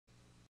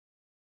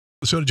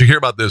So did you hear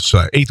about this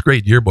eighth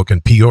grade yearbook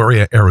in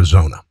Peoria,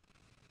 Arizona?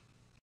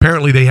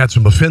 Apparently they had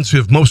some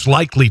offensive most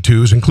likely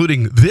tos,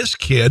 including this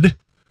kid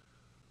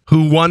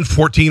who one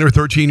 14 or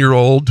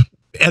 13-year-old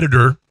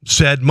editor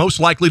said most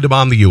likely to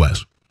bomb the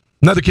U.S.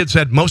 Another kid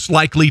said most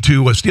likely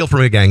to steal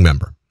from a gang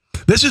member.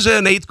 This is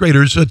an eighth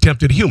grader's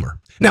attempt at humor.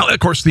 Now, of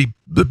course,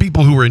 the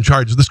people who were in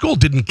charge of the school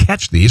didn't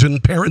catch these,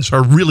 and parents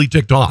are really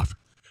ticked off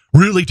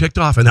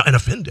and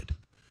offended.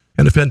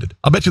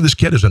 I'll bet you this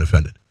kid isn't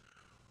offended.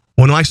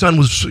 When my son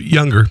was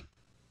younger,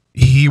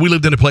 we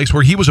lived in a place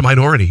where he was a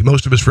minority.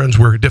 Most of his friends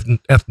were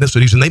different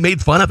ethnicities, and they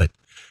made fun of it.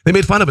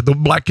 The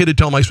black kid would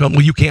tell my son,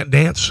 well, you can't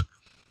dance.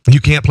 You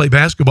can't play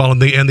basketball.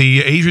 And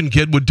the Asian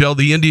kid would tell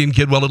the Indian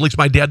kid, well, at least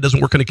my dad doesn't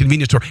work in a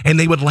convenience store. And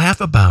they would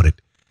laugh about it.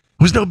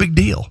 It was no big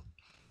deal.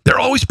 There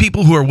are always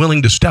people who are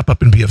willing to step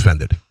up and be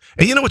offended.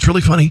 And you know what's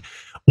really funny?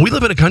 We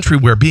live in a country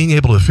where being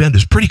able to offend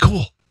is pretty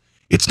cool.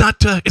 It's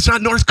not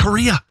North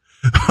Korea,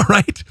 all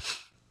right?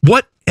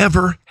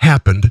 Whatever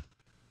happened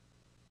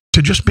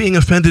to just being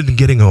offended and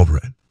getting over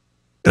it?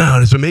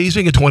 It's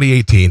amazing in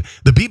 2018.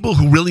 The people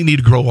who really need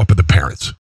to grow up are the parents.